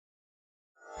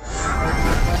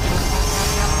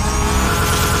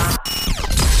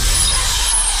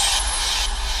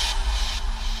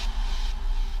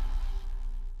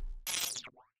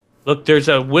Look, there's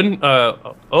a wind.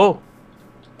 Oh,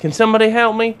 can somebody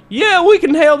help me? Yeah, we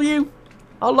can help you.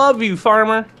 I love you,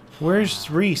 farmer. Where's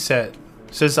reset?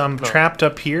 Says I'm trapped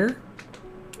up here.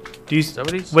 Do you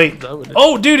wait?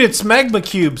 Oh, dude, it's magma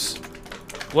cubes.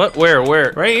 What? Where?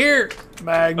 Right here.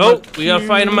 Magma. Oh, we gotta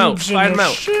fight them out. Fight them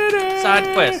out.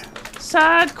 Side quest.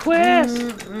 Side quest.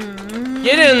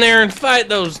 Get in there and fight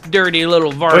those dirty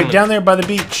little varmints. Wait, down there by the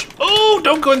beach. Oh,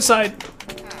 don't go inside.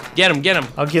 Get him. Get him.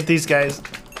 I'll get these guys.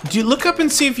 Do you look up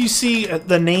and see if you see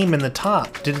the name in the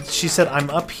top? She said I'm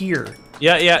up here.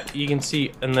 Yeah. You can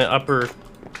see in the upper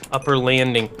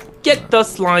landing. Get the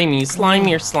slimy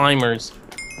or slimers.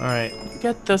 All right.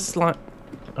 Get the slime.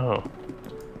 Oh.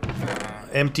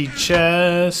 Empty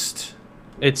chest.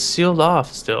 It's sealed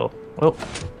off still. Oh,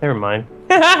 never mind.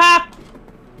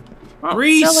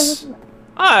 Reese.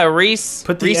 Reese.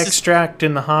 Put the extract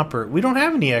in the hopper. We don't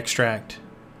have any extract.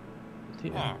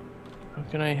 Yeah. How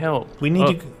can I help? We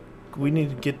need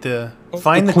to get the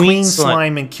find the queen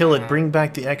slime and kill it. Bring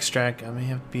back the extract. I may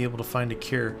have to be able to find a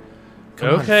cure.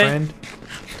 Come on, friend.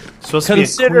 Supposed to be a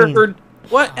queen.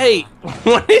 What? Hey,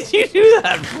 what did you do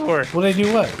that for? What did I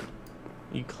do? What?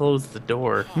 You closed the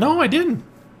door. No, I didn't.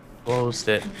 Closed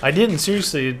it. I didn't.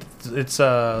 Seriously, it's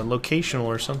locational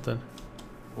or something.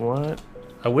 What?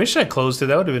 I wish I closed it.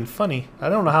 That would have been funny. I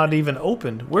don't know how it even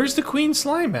opened. Where's the queen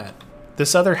slime at?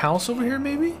 This other house over here,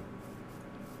 maybe?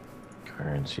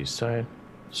 Currency side.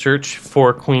 Search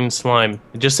for queen slime.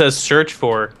 It just says search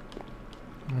for.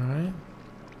 Alright.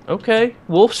 Okay,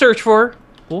 we'll search for her.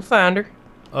 We'll find her.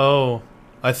 Oh,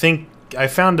 I think I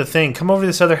found a thing. Come over to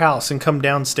this other house and come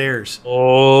downstairs.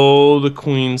 Oh, the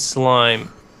queen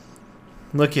slime.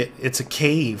 Look, it's a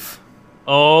cave.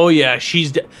 Oh, yeah,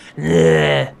 she's...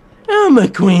 I'm a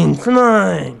queen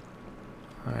slime.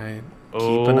 Alright,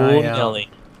 keep an eye out.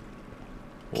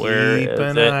 Where Keep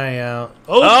an it? eye out.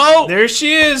 Oh, there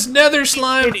she is, nether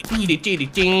slime. Hey,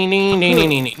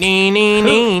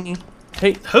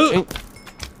 who?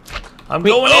 I'm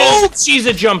going in. in. She's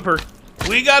a jumper.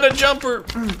 We got a jumper.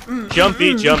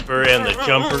 Jumpy jumper and the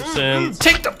jumper sins.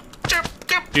 Take the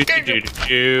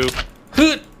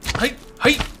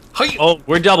Oh,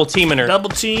 we're double teaming her. Double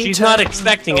team. She's not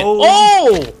expecting it.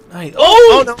 Oh!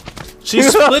 Oh no! She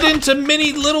split into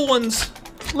many little ones.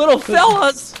 Little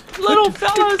fellas. Little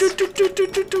fellas. Did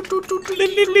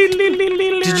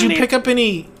you pick up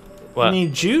any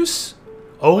juice?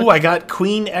 Oh, I got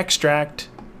queen extract.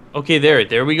 Okay,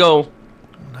 there we go.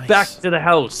 Nice. Back to the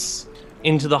house.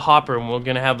 Into the hopper, and we're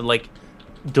gonna have like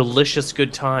delicious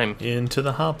good time. Into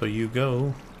the hopper you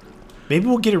go. Maybe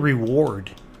we'll get a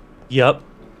reward. Yep.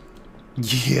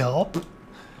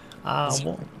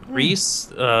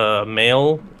 Reese,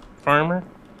 male farmer?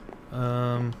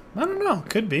 I don't know.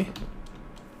 Could be.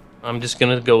 I'm just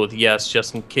gonna go with yes,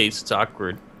 just in case it's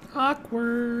awkward.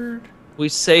 Awkward. We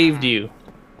saved you.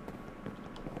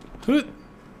 Hoot.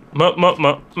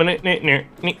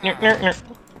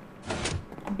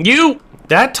 You!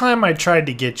 That time I tried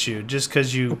to get you, just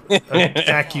because you...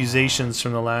 accusations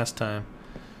from the last time.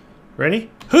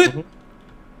 Ready? Hoot!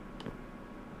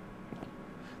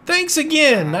 Thanks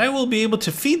again! I will be able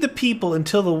to feed the people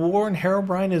until the war in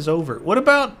Herobrine is over. What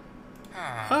about...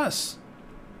 us?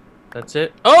 That's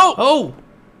it. Oh! Oh!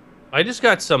 I just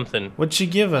got something. What'd she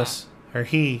give us? Or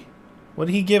he? What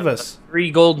did he give us?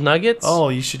 3 gold nuggets? Oh,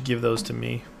 you should give those to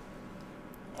me.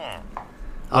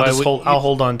 I'll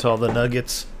hold on to all the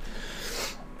nuggets.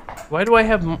 Why do I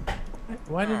have...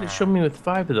 Why did it show me with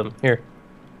 5 of them? Here.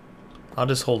 I'll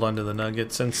just hold on to the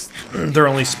nuggets since they're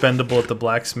only spendable at the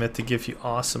blacksmith to give you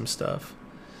awesome stuff.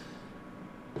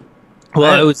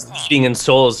 Well, I was eating in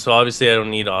souls, so obviously I don't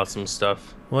need awesome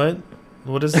stuff. What?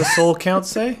 What does the soul count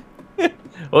say?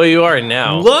 Well, you are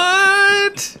now.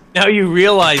 What? Now you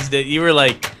realized it. You were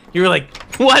like,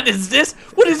 what is this?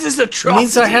 What is this atrocity? It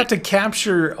means I have to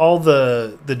capture all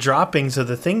the droppings of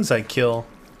the things I kill.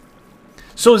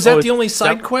 So is that the only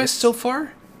side quest so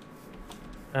far?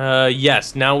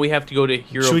 Yes. Now we have to go to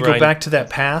HEROBRINE. Should we go back to that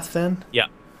path then? Yeah.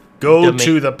 Go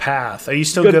to the path. Are you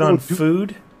still good on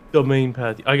food? The main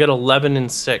path. I got 11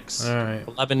 and 6. All right.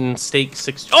 11 and steak,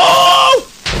 6. Oh!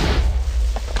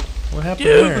 What happened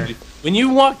there? When you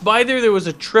walked by there was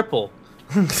a triple.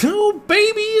 Oh,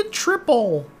 baby, a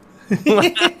triple.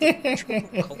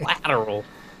 Collateral.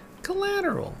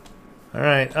 Collateral. All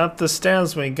right, up the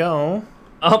stairs we go.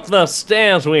 Up the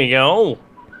stairs we go.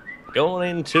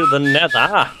 Going into the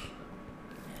nether.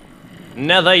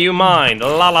 Nether you mind.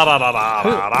 La la la la la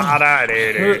la la da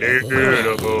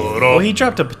Oh, he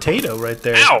dropped a potato right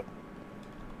there. Ow!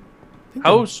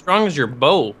 How strong is your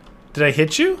bow? Did I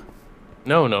hit you?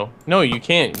 No, you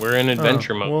can't. We're in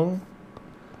adventure mode. Well,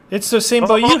 It's the same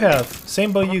bow you have.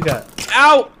 Same bow you got.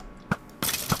 Ow!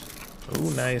 Oh,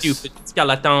 nice. Stupid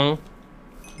skeleton.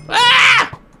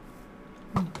 Ah!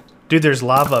 Dude, there's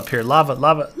lava up here. Lava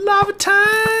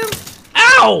time!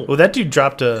 Ow! Oh, that dude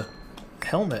dropped a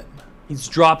helmet. He's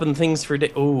dropping things for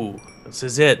day. Oh, this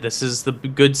is it. This is the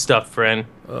good stuff, friend.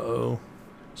 Uh-oh.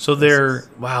 So they're...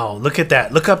 Wow, look at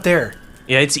that. Look up there.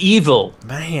 Yeah, it's evil.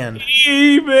 Man.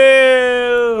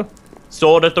 Evil!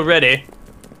 Sword at the ready.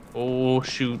 Oh,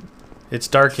 shoot. It's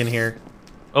dark in here.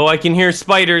 Oh, I can hear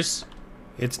spiders.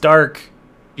 It's dark.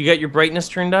 You got your brightness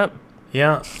turned up?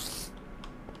 Yeah.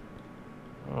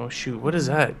 Oh, shoot. What is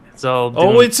that? It's all doing...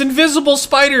 Oh, it's invisible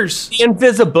spiders. The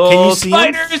invisible can you see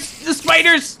spiders. Them? The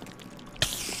spiders.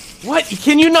 What?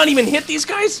 Can you not even hit these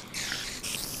guys?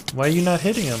 Why are you not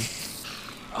hitting them?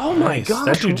 Oh my god!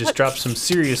 That dude just dropped some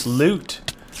serious loot.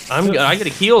 I gotta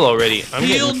heal already.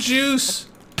 Heal juice.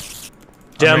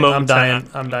 Demo. I'm dying.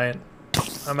 I'm dying.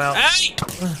 I'm out. Hey!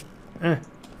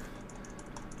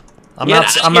 I'm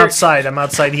outside. I'm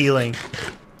outside healing.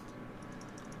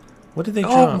 What did they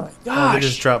drop? Oh my gosh! Oh, they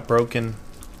just dropped broken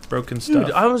stuff.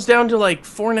 Dude, I was down to like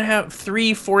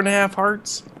 4.5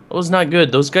 hearts. That was not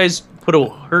good. Those guys put a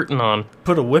hurting on.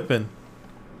 Put a whipping.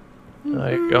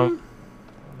 There you go.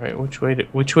 All right, which way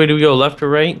do we go? Left or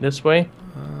right? This way?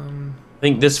 I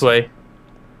think this way.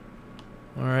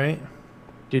 All right.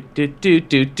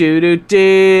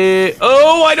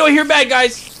 Oh, I don't hear bad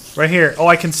guys. Right here. Oh,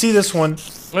 I can see this one.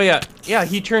 Oh yeah, yeah.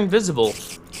 He turned visible.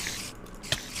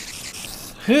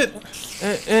 Hit.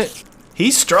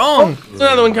 He's strong. Oh,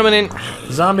 another one coming in.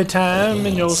 Zombie time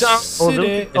in your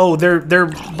city. Oh, they're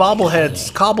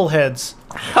bobbleheads, cobbleheads.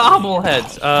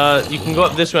 Cobbleheads. You can go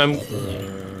up this way.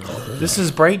 This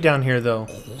is bright down here, though.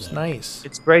 It's nice.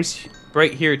 It's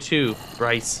bright here too,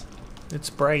 Bryce. It's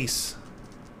Bryce.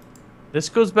 This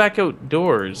goes back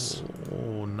outdoors.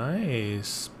 Oh,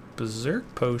 nice.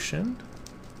 Berserk potion.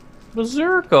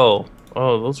 Berserko.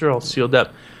 Oh, those are all sealed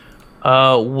up.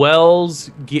 Wells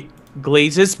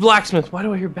glazes blacksmith. Why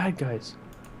do I hear bad guys?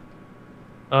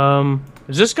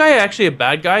 Is this guy actually a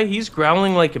bad guy? He's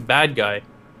growling like a bad guy.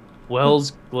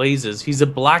 Wells glazes. He's a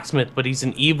blacksmith, but he's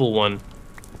an evil one.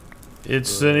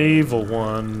 It's an evil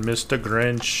one, Mr.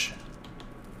 Grinch.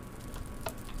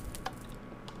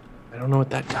 I don't know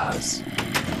what that does.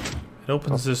 It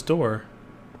opens this door.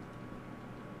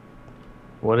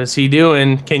 What is he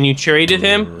doing? Can you trade at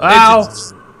him? Ow!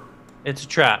 It's a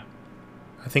trap.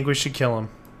 I think we should kill him.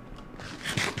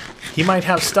 He might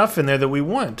have stuff in there that we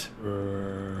want.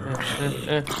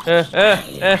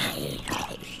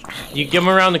 You give him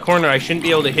around the corner. I shouldn't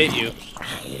be able to hit you.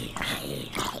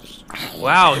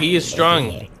 Wow, he is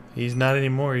strong. He's not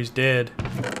anymore. He's dead.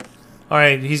 All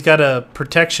right, he's got a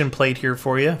protection plate here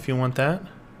for you if you want that.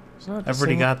 I've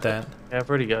already got that. Yeah, I've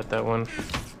already got that one.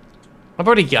 I've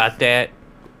already got that.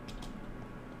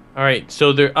 All right,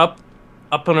 so they're up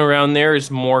and around there is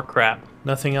more crap.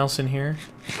 Nothing else in here?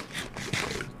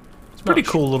 It's a pretty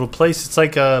cool little place. It's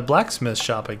like a blacksmith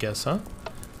shop, I guess, huh?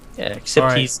 Yeah,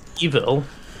 except he's evil.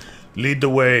 Lead the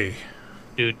way.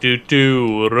 To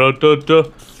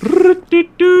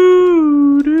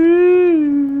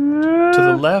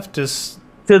the left is...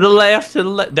 To the left,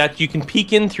 that you can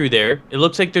peek in through there. It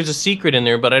looks like there's a secret in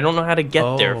there, but I don't know how to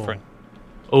get there, friend.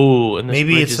 Oh, and this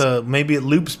maybe it's maybe it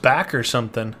loops back or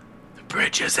something. The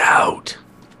bridge is out.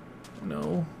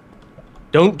 No.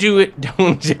 Don't do it.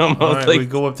 Don't jump All out. right, Like, we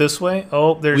go up this way.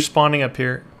 Oh, they're spawning up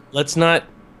here. Let's not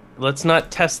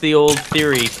test the old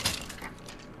theory.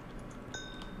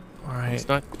 All right. Let's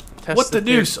not test what the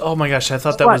deuce? Oh my gosh! I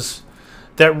thought that was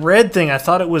that red thing. I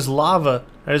thought it was lava.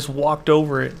 I just walked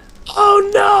over it. Oh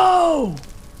no!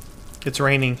 It's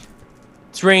raining.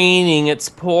 It's raining. It's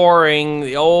pouring.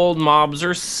 The old mobs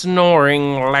are snoring.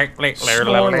 Snorlax.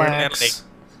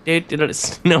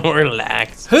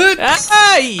 Snorlax.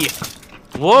 Hey!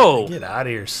 Whoa! Get out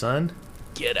of here, son.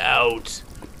 Get out.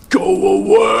 Go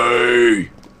away!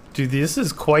 Dude, this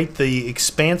is quite the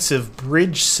expansive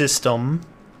bridge system.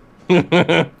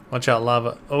 Watch out,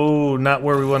 lava. Oh, not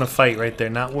where we want to fight right there.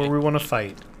 Not where we want to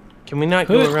fight. Can we not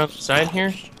go around the side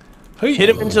here? Hit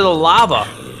him into the lava.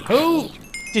 Oh!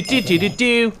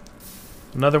 Do.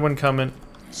 Another one coming.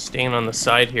 Staying on the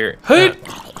side here. Hey!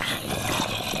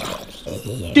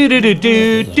 Do.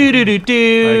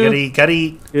 Gotta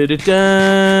eat.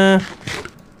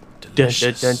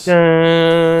 Delicious.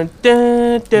 You're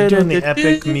doing the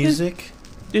epic music.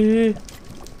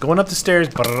 Going up the stairs.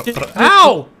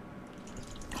 Ow!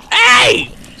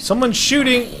 Hey! Someone's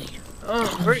shooting.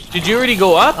 Did you already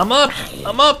go up? I'm up.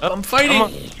 I'm fighting.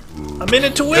 I'm in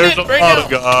it to win There's it right a lot now.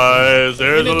 of guys.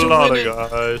 There's a lot of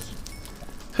guys.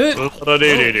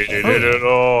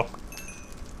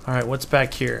 All Alright, what's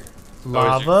back here?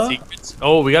 Lava?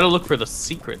 Oh, we gotta look for the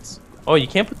secrets. Oh, you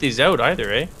can't put these out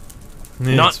either, eh?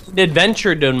 Not in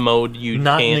adventure mode, you can't.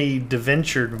 Not in the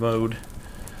adventured mode.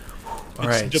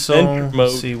 Alright, so,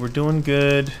 let's see, we're doing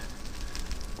good.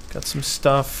 Got some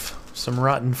stuff. Some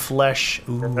rotten flesh.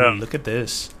 Ooh, look at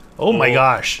this. Oh my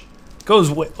gosh. Goes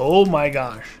way. Oh my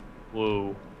gosh.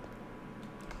 Whoa.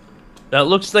 That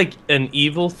looks like an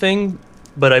evil thing,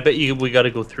 but I bet you we gotta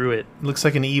go through it. Looks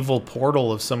like an evil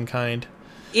portal of some kind.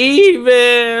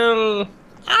 Evil!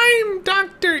 I'm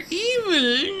Dr.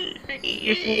 Evil.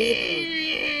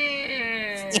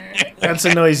 That's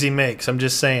a noise he makes. I'm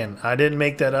just saying. I didn't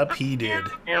make that up. He did.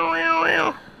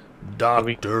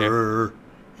 Dr.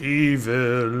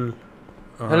 Evil.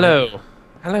 Hello.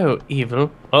 Hello,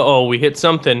 Evil. Uh-oh, we hit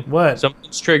something. What?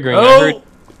 Something's triggering. Oh! I heard...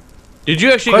 Did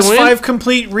you actually Quest go in? 5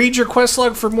 complete. Read your quest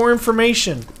log for more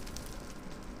information.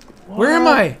 What? Where am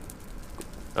I?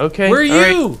 Okay. Where are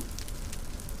you? Right.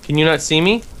 Can you not see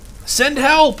me? Send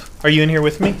help! Are you in here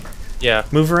with me? Yeah.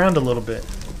 Move around a little bit.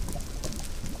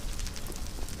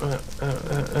 I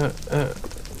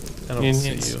don't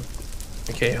see you.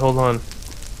 Okay, hold on.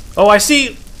 Oh, I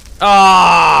see.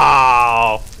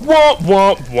 Oh! Womp,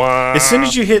 womp, womp. As soon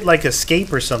as you hit like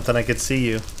escape or something, I could see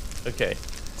you. Okay.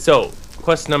 So,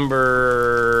 quest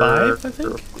number 5, I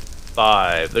think.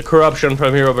 5. The corruption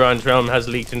from HEROBRINE'S realm has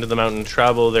leaked into the mountain.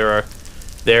 Travel there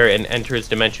and enter his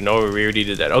dimension. Oh, we already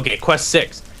did that. Okay, quest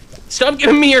 6. Stop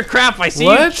giving me your crap. I see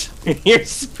what? You're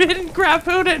spitting crap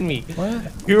out at me.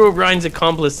 What? HEROBRINE'S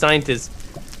accomplice scientist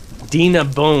Dina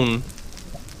Bone.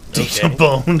 Dina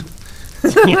Bone.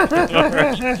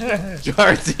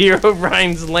 Charts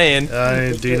HEROBRINE'S land.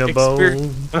 I'm Dina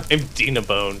Bone. I'm Dina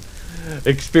Bone.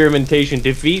 Experimentation.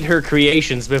 Defeat her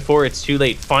creations before it's too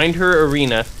late. Find her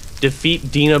arena.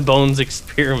 Defeat Dina Bone's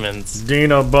experiments.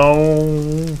 Dina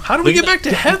Bone. How do we get back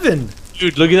to heaven?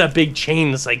 Dude, look at that big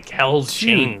chain. It's like hell's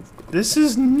chain. This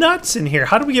is nuts in here.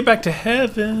 How do we get back to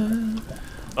heaven?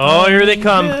 Oh, here they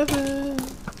come. Heaven.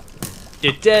 Ow!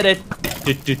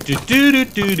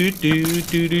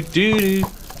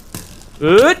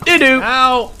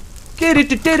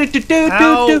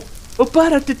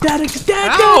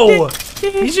 Ow!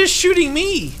 He's just shooting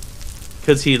me.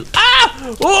 Cause he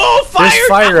oh, fire! There's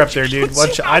fire up there, dude.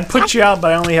 Watch. I'd put you out,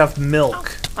 but I only have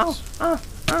milk. Go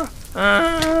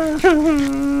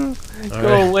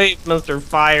away, Mr.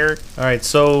 Fire. All right,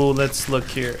 so let's look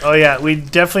here. Oh yeah, we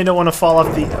definitely don't want to fall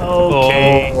off the.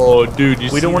 Okay. Oh, dude, you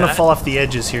see we don't want to that? fall off the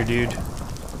edges here, dude.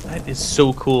 That is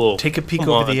so cool. Take a peek Come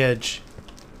over on. the edge.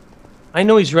 I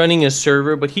know he's running a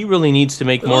server, but he really needs to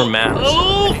make more maps.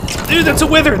 Oh, dude, that's a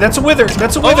wither. That's a wither.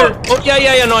 That's a wither. Oh,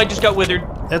 yeah. No, I just got withered.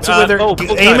 That's a wither. Oh,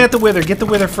 aim at the wither. Get the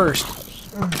wither first.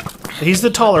 He's the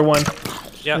taller one.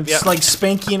 Yeah, it's like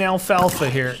Spanky and Alfalfa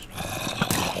here.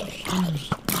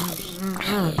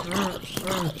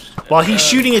 While he's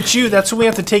shooting at you, that's when we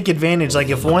have to take advantage. Like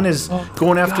if one is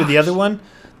going after the other one,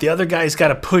 the other guy's got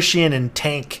to push in and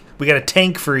tank. We got to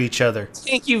tank for each other.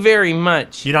 Thank you very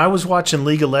much. You know, I was watching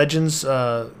League of Legends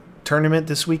tournament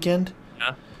this weekend.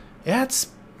 Yeah. Yeah,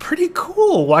 it's pretty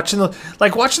cool watching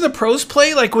the pros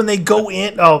play. Like when they go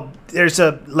in. Oh, there's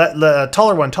a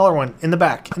taller one in the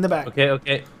back.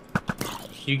 Okay.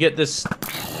 You get this.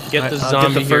 Get the I'll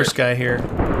zombie get the first guy here.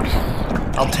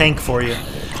 I'll tank for you.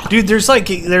 Dude,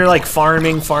 they're like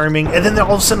farming, and then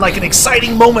all of a sudden, like an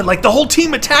exciting moment, like the whole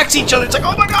team attacks each other. It's like,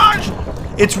 oh my gosh,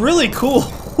 it's really cool.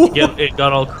 Yeah, it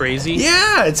got all crazy.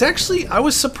 Yeah, it's actually. I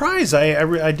was surprised.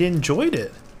 I did enjoyed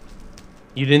it.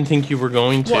 You didn't think you were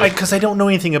going to? Well, because I don't know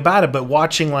anything about it, but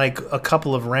watching like a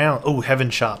couple of rounds. Oh,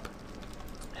 Heaven Shop.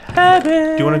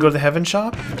 Heaven. Do you want to go to the Heaven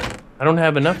Shop? I don't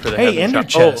have enough for the Heaven Ender Shop.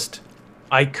 Chest. Oh,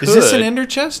 I could. Is this an Ender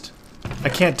chest? I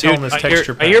can't tell in this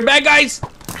texture pack. I hear bad guys.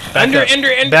 Ender.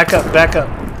 Back up.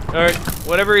 All right,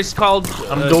 whatever he's called.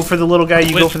 I'm going for the little guy.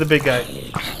 You go for the big guy.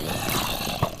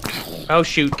 Oh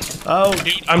shoot. Oh,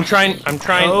 dude, I'm trying.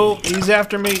 Oh, he's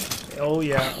after me. Oh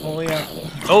yeah.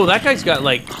 Oh, that guy's got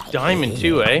like diamond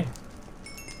too, eh?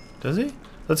 Does he?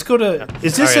 Let's go to.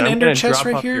 Is this an Ender chest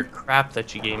right here? Your crap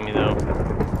that you gave me though.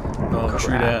 Oh,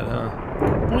 true that, huh?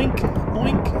 Boink,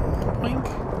 boink, boink,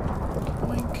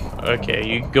 boink. Okay,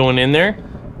 you going in there?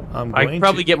 I could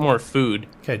probably get more food.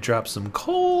 Okay, drop some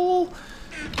coal.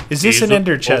 Is this an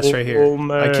Ender chest right here?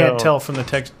 I can't tell from the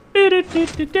text.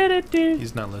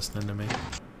 He's not listening to me.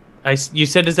 You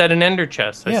said, is that an Ender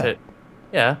chest? I said,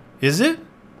 yeah. Is it?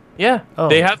 Yeah. Oh.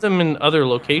 They have them in other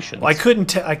locations. Well, I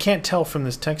can't tell from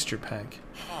this texture pack.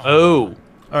 Oh.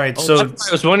 All right, so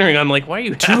I was wondering. I'm like, why are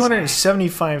you?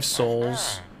 275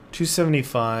 souls,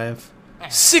 275,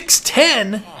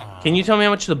 610. Can you tell me how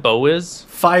much the bow is?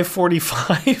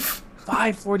 545.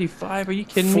 545? Are you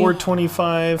kidding me?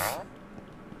 425.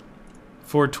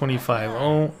 425.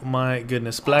 Oh my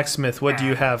goodness. Blacksmith, what do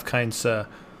you have, kind sir?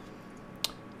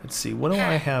 Let's see. What do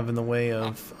I have in the way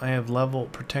of? I have level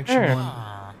protection 1.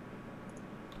 I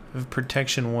have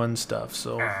protection 1 stuff,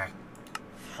 so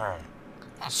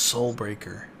soul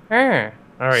breaker. All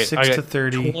right. 6 to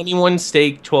 30. 21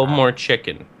 steak, 12 more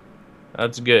chicken.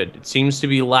 That's good. It seems to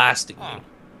be lasting.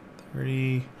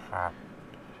 30.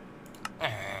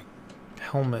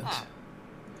 Helmet.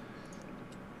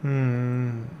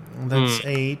 That's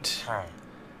 8.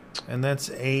 And that's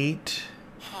 8.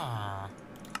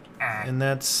 And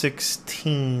that's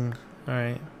 16.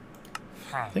 Alright.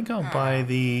 I think I'll buy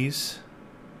these.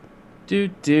 Do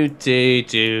do do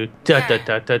do da da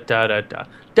da da da da da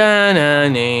da na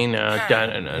na da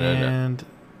na na na. And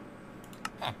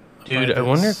dude, I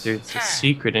wonder if there's a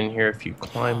secret in here if you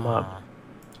climb up.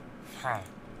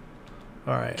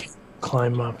 Alright.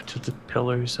 Climb up to the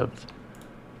pillars of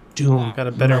doom. Got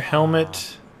a better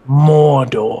helmet.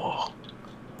 Mordor.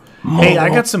 Hey, I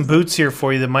got some boots here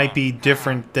for you that might be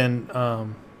different than I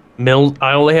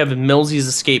only have Millsy's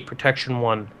Escape Protection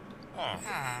 1.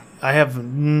 I have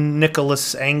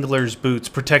Nicholas Angler's boots,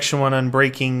 Protection 1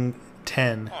 Unbreaking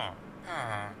 10.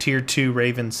 Tier 2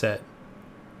 Raven set.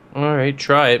 Alright,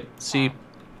 try it. See.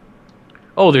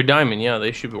 Oh, they're diamond. Yeah,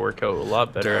 they should work out a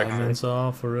lot better. Diamonds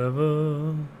all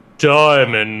forever.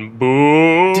 Diamond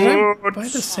boots. Did I buy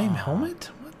the same helmet?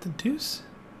 What the deuce?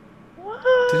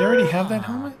 Did I already have that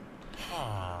helmet?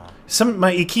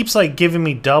 It keeps like giving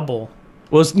me double.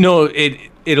 Well, no,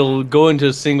 it'll go into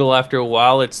a single after a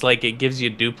while. It's like it gives you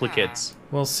duplicates.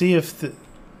 We'll see if the...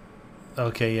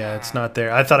 Okay, yeah, it's not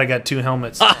there. I thought I got 2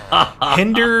 helmets.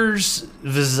 Hinders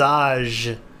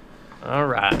Visage.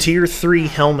 Alright. Tier 3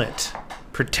 helmet.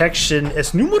 Protection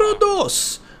es número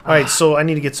 2. Alright, so I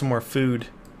need to get some more food.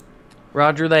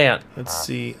 Roger that. Let's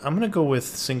see. I'm going to go with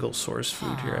single source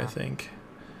food here, I think.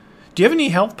 Do you have any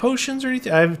health potions or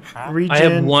anything? I have regen. I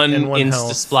have one Insta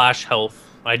health. Splash health.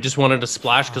 I just wanted to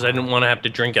splash because I didn't want to have to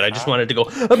drink it. I just wanted to go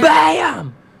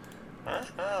BAM!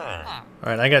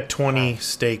 Alright, I got 20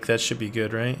 steak. That should be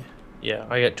good, right? Yeah,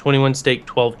 I got 21 steak,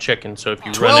 12 chicken. So if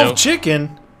you 12 run out...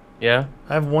 chicken? Yeah.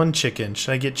 I have 1 chicken.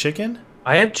 Should I get chicken?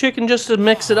 I have chicken just to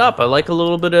mix it up. I like a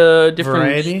little bit of different...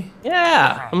 Variety?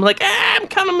 Yeah. I'm like, I'm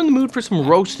kind of in the mood for some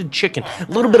roasted chicken.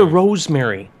 A little bit of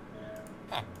rosemary.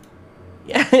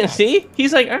 Yeah, see?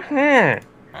 He's like, Alright,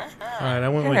 I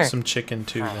went with some chicken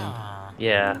too then.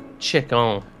 Yeah,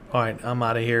 chicken. Alright, I'm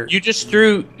out of here. You just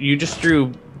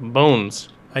threw bones.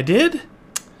 I did?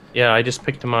 Yeah, I just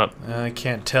picked them up. I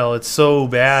can't tell. It's so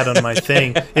bad on my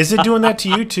thing. Is it doing that to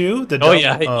you too? Oh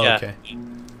yeah, oh, yeah.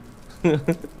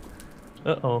 Okay.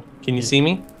 Uh-oh. Can you see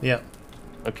me? Yeah.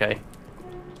 Okay.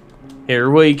 Here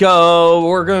we go.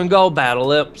 We're gonna go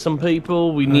battle up some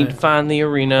people. We need to find the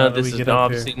arena. This is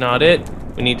obviously not it.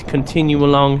 We need to continue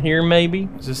along here, maybe.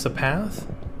 Is this the path?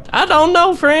 I don't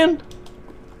know, friend.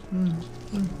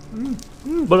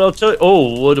 But I'll tell you.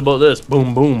 Oh, what about this?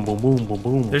 Boom, boom, boom, boom, boom,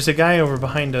 boom. There's a guy over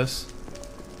behind us.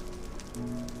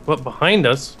 What, behind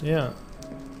us? Yeah.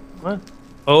 What?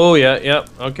 Oh, yeah, yeah,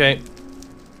 okay.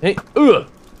 Hey, ugh.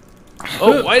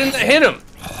 Oh, why didn't I hit him?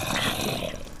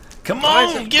 Come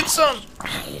on, get some!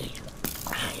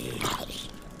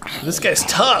 This guy's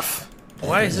tough.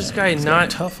 Why is this guy not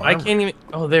tough I armor. can't even...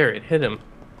 Oh, there, it hit him.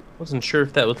 Wasn't sure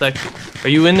if that was actually... Are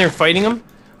you in there fighting him?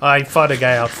 I fought a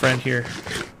guy out front here.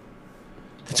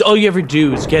 That's all you ever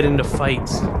do is get into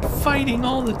fights. Fighting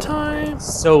all the time.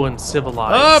 So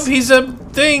uncivilized. Oh, he's a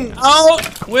thing. Oh,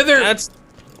 Wither. That's...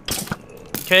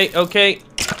 Okay, okay.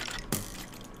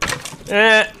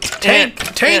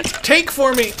 Tank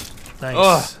for me. Nice.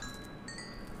 Oh.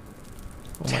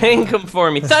 Tank him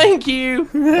for me. Thank you.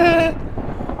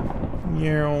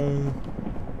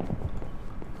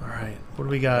 Alright, what do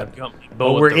we got?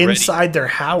 Oh, we're inside their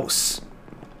house.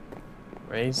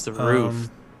 Raise the roof.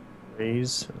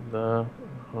 Raise the...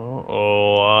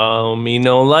 Oh, me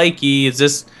no likey. Is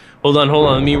this... Hold on.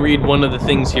 Let me read one of the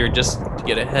things here just to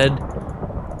get ahead.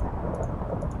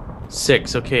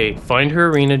 6. Okay. Find her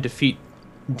arena. Defeat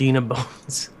Dina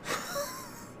Bones.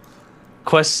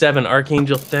 Quest 7.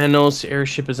 Archangel Thanos'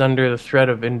 airship is under the threat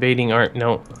of invading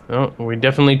No, we're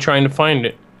definitely trying to find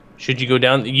it. Should you go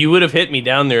down? You would have hit me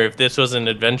down there if this was an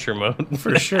adventure mode.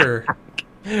 For sure.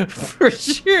 For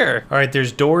sure. Alright,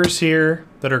 there's doors here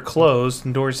that are closed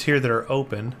and doors here that are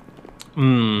open.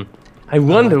 I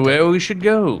wonder where we should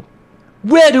go.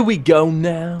 Where do we go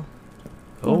now?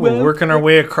 Oh, we're working our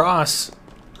way across.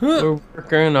 We're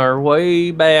working our way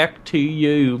back to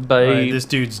you, babe. Right, this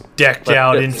dude's decked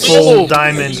out in full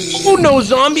diamond. Oh no,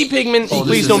 zombie pigmen! Oh,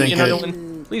 Please don't be another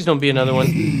one. Please don't be another one.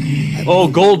 Oh,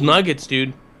 gold nuggets,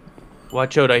 dude.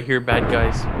 Watch out, I hear bad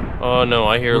guys. Oh no,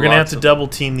 I hear We're gonna have to double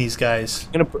team these guys.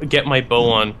 I'm gonna get my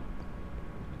bow on.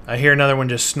 I hear another one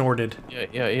just snorted.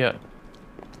 Yeah.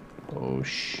 Oh,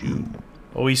 shoot.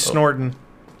 Oh, he's snorting.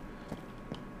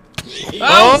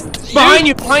 Oh!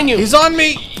 Behind you! He's on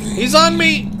me! He's on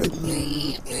me!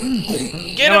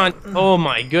 Get him! On. Oh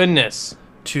my goodness.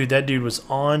 Dude, that dude was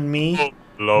on me. Oh,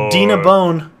 Lord. Dina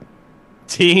Bone.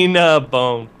 Tina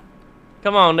Bone.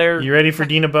 Come on there. You ready for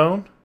Dina Bone?